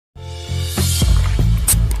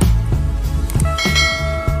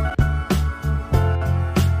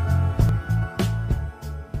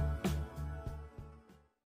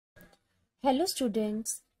Hello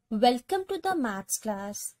students, welcome to the maths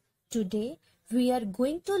class. Today we are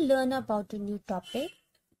going to learn about a new topic,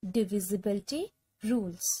 divisibility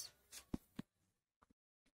rules.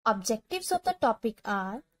 Objectives of the topic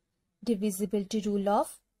are divisibility rule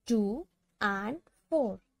of 2 and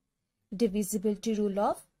 4, divisibility rule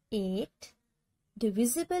of 8,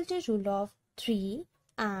 divisibility rule of 3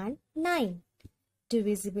 and 9,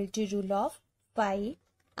 divisibility rule of 5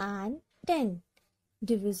 and 10.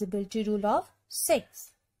 Divisibility rule of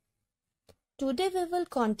 6. Today we will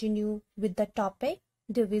continue with the topic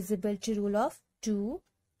divisibility rule of 2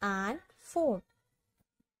 and 4.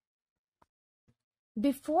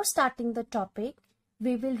 Before starting the topic,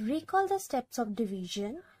 we will recall the steps of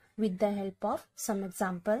division with the help of some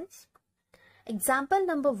examples. Example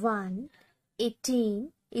number 1,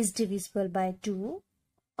 18 is divisible by 2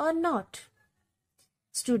 or not.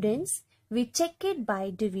 Students, we check it by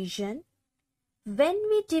division. When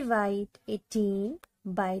we divide 18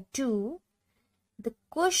 by 2, the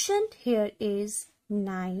quotient here is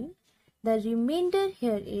 9. The remainder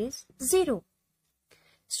here is 0.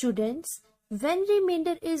 Students, when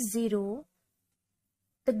remainder is 0,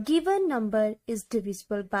 the given number is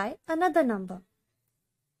divisible by another number.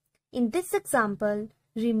 In this example,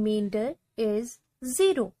 remainder is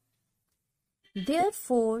 0.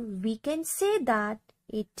 Therefore, we can say that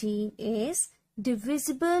 18 is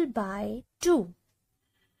divisible by 2.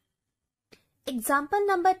 Example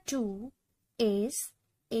number 2 is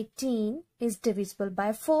 18 is divisible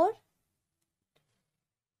by 4.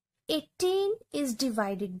 18 is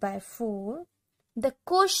divided by 4. The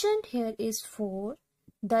quotient here is 4.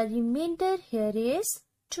 The remainder here is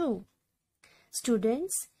 2.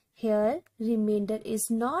 Students, here remainder is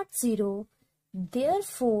not 0.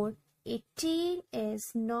 Therefore, 18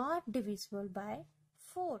 is not divisible by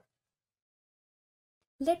 4.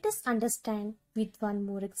 Let us understand with one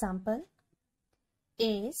more example.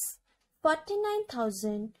 Is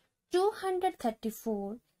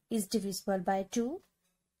 49,234 is divisible by 2?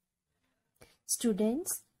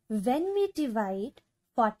 Students, when we divide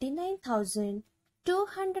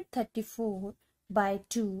 49,234 by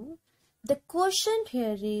 2, the quotient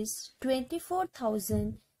here is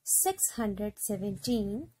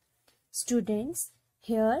 24,617. Students,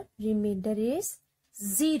 here remainder is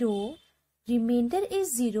 0. Remainder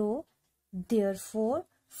is 0, therefore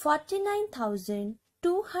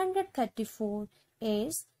 49,234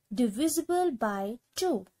 is divisible by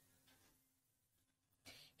 2.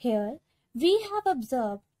 Here we have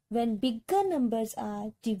observed when bigger numbers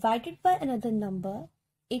are divided by another number,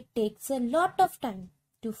 it takes a lot of time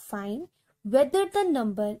to find whether the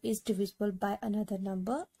number is divisible by another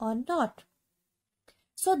number or not.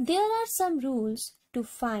 So there are some rules to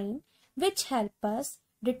find which help us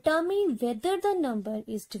determine whether the number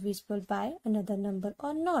is divisible by another number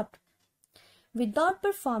or not without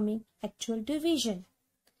performing actual division.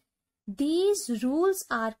 These rules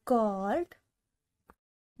are called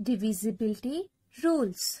divisibility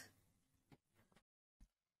rules.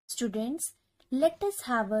 Students, let us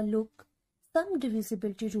have a look some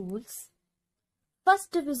divisibility rules.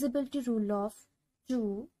 First divisibility rule of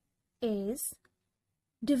 2 is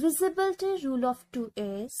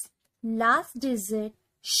last digit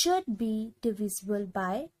should be divisible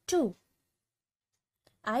by 2.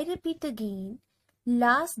 I repeat again,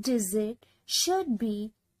 last digit should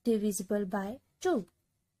be divisible by 2.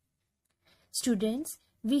 Students,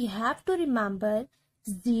 we have to remember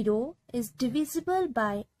 0 is divisible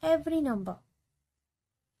by every number.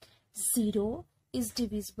 0 is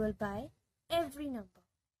divisible by every number.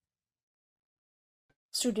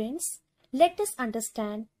 Students, let us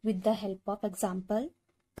understand with the help of example.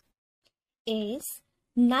 Is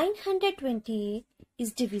 928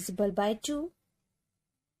 is divisible by 2?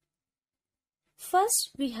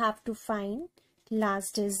 First, we have to find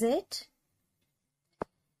last digit.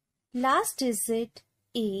 Last digit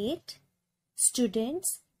 8.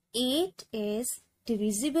 Students, 8 is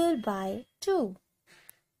divisible by 2.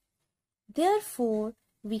 Therefore,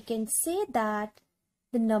 we can say that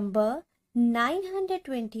the number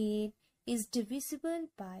 928 is divisible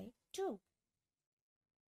by 2.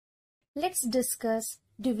 Let's discuss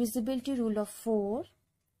divisibility rule of 4.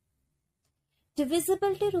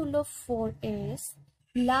 Divisibility rule of 4 is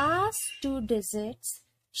last two digits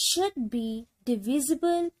should be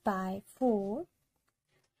divisible by 4.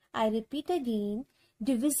 I repeat again,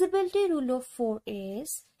 divisibility rule of 4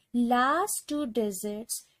 is last two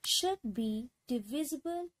digits should be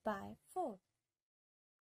divisible by 4.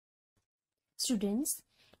 Students,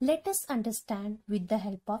 let us understand with the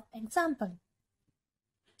help of example.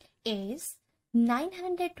 Is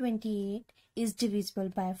 928 is divisible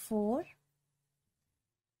by 4?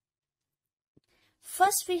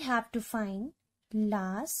 First we have to find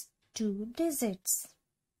last two digits.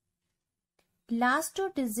 Last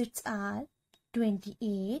two digits are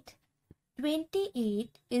 28.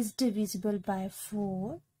 28 is divisible by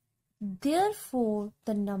 4. Therefore,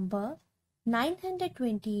 the number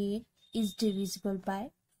 928 is divisible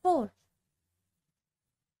by 4.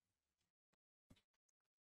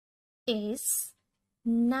 Is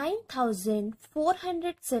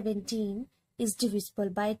 9417 is divisible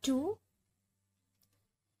by 2?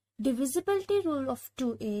 Divisibility rule of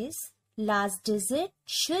 2 is last digit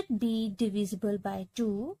should be divisible by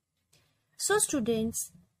 2. So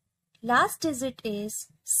students, last digit is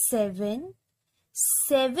 7.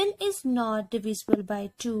 7 is not divisible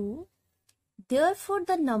by 2. Therefore,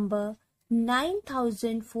 the number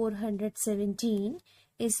 9417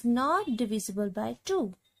 is not divisible by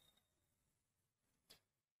 2.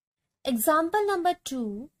 Example number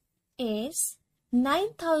 2 is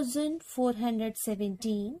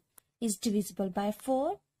 9417 is divisible by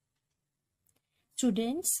 4.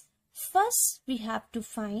 Students, first we have to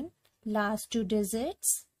find last two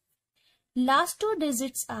digits. Last two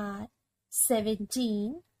digits are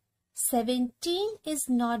 17. 17 is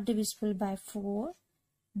not divisible by 4.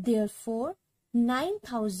 Therefore,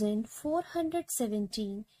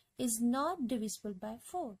 9417 is not divisible by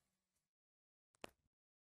 4.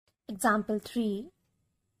 Example 3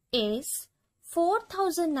 is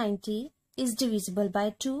 4090 is divisible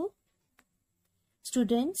by 2.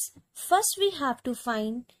 Students, first we have to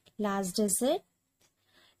find last digit.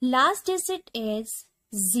 Last digit is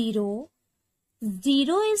 0.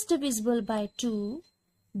 0 is divisible by 2.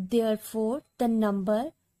 Therefore, the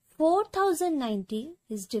number 4090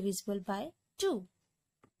 is divisible by 2.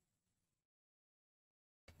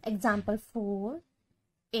 Example 4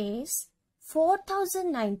 is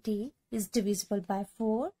 4090 is divisible by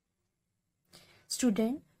 4.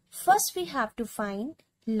 Student, first we have to find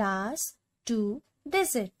last two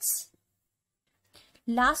digits.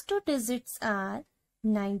 Last two digits are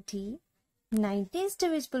 90. 90 is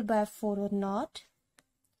divisible by 4 or not?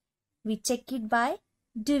 We check it by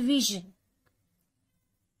division.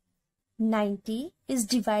 90 is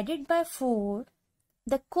divided by 4.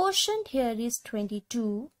 The quotient here is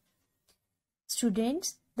 22.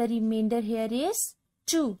 Students, the remainder here is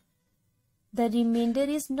 2. The remainder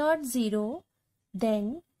is not 0.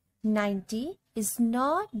 Then 90 is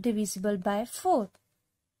not divisible by 4.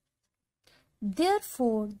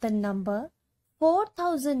 Therefore, the number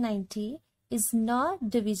 4090 is not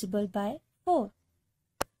divisible by 4.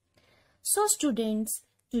 So students,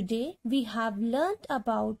 today we have learnt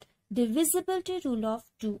about divisibility rule of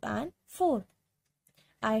 2 and 4.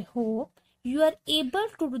 I hope you are able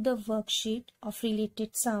to do the worksheet of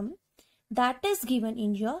related sum that is given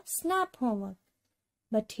in your SNAP homework.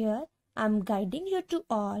 But here I am guiding you to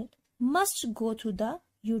all must go through the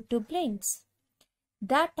YouTube links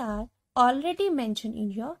that are already mentioned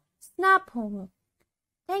in your SNAP homework.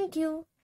 Thank you.